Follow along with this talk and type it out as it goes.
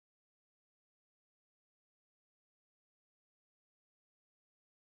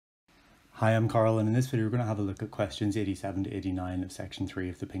Hi, I'm Carl, and in this video we're going to have a look at questions 87 to 89 of section 3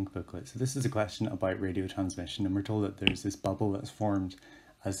 of the pink booklet. So this is a question about radio transmission, and we're told that there's this bubble that's formed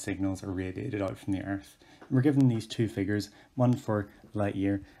as signals are radiated out from the Earth. And we're given these two figures, one for light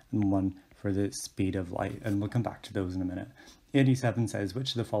year and one for the speed of light, and we'll come back to those in a minute. 87 says,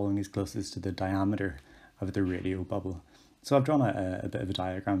 which of the following is closest to the diameter of the radio bubble? So I've drawn a bit of a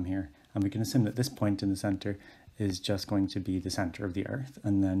diagram here, and we can assume that this point in the centre is just going to be the centre of the Earth,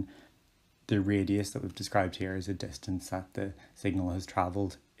 and then the radius that we've described here is a distance that the signal has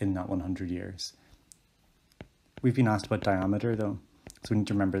travelled in that 100 years. We've been asked about diameter though, so we need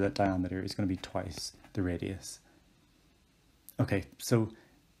to remember that diameter is going to be twice the radius. Okay, so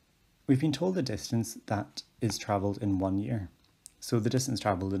we've been told the distance that is travelled in 1 year. So the distance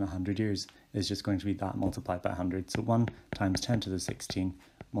travelled in 100 years is just going to be that multiplied by 100. So 1 times 10 to the 16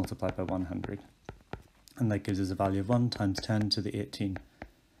 multiplied by 100. And that gives us a value of 1 times 10 to the 18.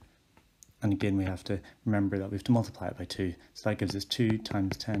 And again, we have to remember that we have to multiply it by 2. So that gives us 2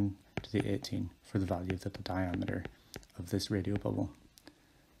 times 10 to the 18 for the value of the diameter of this radio bubble.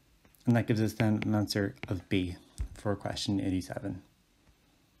 And that gives us then an answer of B for question 87.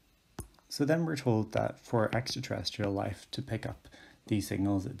 So then we're told that for extraterrestrial life to pick up these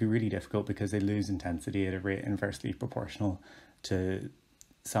signals, it'd be really difficult because they lose intensity at a rate inversely proportional to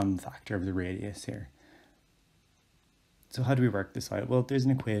some factor of the radius here. So how do we work this out? Well, there's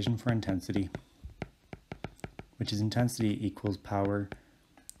an equation for intensity, which is intensity equals power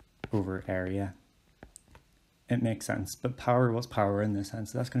over area. It makes sense, but power, what's power in this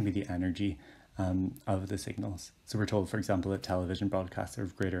sense? That's going to be the energy of the signals. So we're told, for example, that television broadcasts are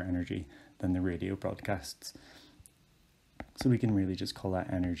of greater energy than the radio broadcasts. So we can really just call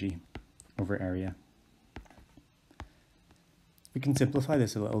that energy over area. We can simplify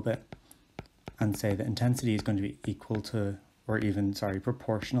this a little bit and say that intensity is going to be equal to, or even,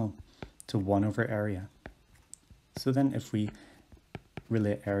 proportional to 1 over area. So then if we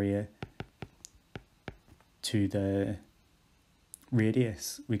relate area to the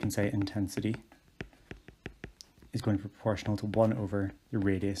radius, we can say intensity is going to be proportional to 1 over the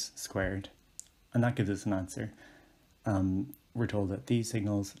radius squared. And that gives us an answer. We're told that these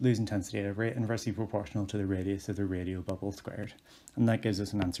signals lose intensity at a rate inversely proportional to the radius of the radio bubble squared. And that gives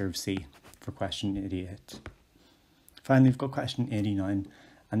us an answer of C for question 88. Finally, we've got question 89,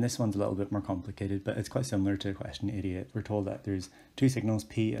 and this one's a little bit more complicated, but it's quite similar to question 88. We're told that there's two signals,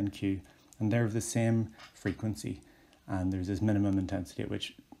 P and Q, and they're of the same frequency, and there's this minimum intensity at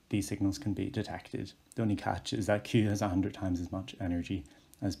which these signals can be detected. The only catch is that Q has 100 times as much energy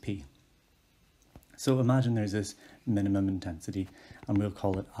as P. So imagine there's this minimum intensity, and we'll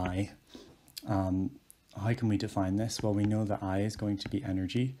call it I. How can we define this? Well, we know that I is going to be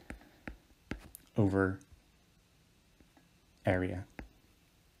energy over area.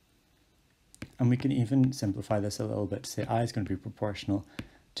 And we can even simplify this a little bit to say I is going to be proportional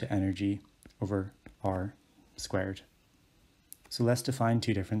to energy over R squared. So let's define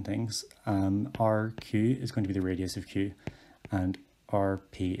two different things. RQ is going to be the radius of Q, and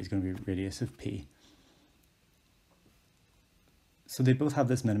RP is going to be the radius of P. So they both have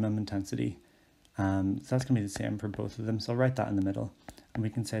this minimum intensity, so that's going to be the same for both of them. So I'll write that in the middle, and we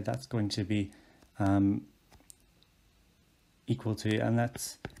can say that's going to be equal to, and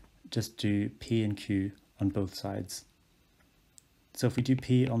let's just do P and Q on both sides. So if we do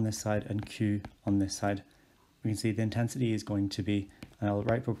P on this side and Q on this side, we can see the intensity is going to be, and I'll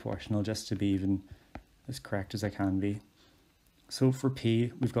write proportional just to be even as correct as I can be. So for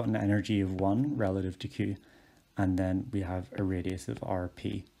P, we've got an energy of 1 relative to Q, and then we have a radius of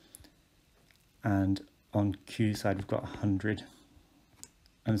RP. And on Q side, we've got 100.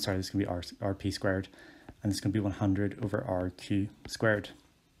 I'm sorry, this is going to be RP squared, and this is going to be 100 over RQ squared.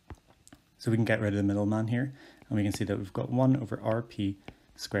 So we can get rid of the middleman here, and we can see that we've got 1 over RP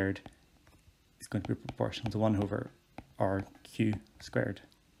squared is going to be proportional to 1 over RQ squared.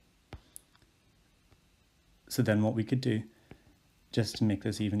 So then what we could do, just to make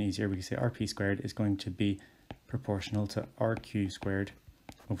this even easier, we can say RP squared is going to be proportional to RQ squared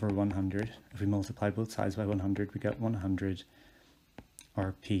over 100. If we multiply both sides by 100, we get 100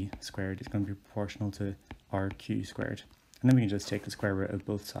 RP squared is going to be proportional to RQ squared. And then we can just take the square root of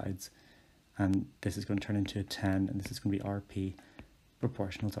both sides, and this is going to turn into a 10, and this is going to be RP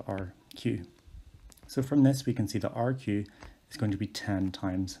proportional to RQ. So from this we can see that RQ is going to be 10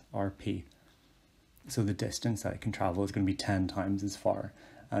 times RP. So the distance that it can travel is going to be 10 times as far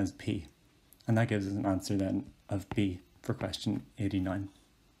as P. And that gives us an answer then of B for question 89.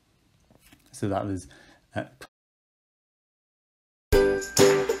 So that was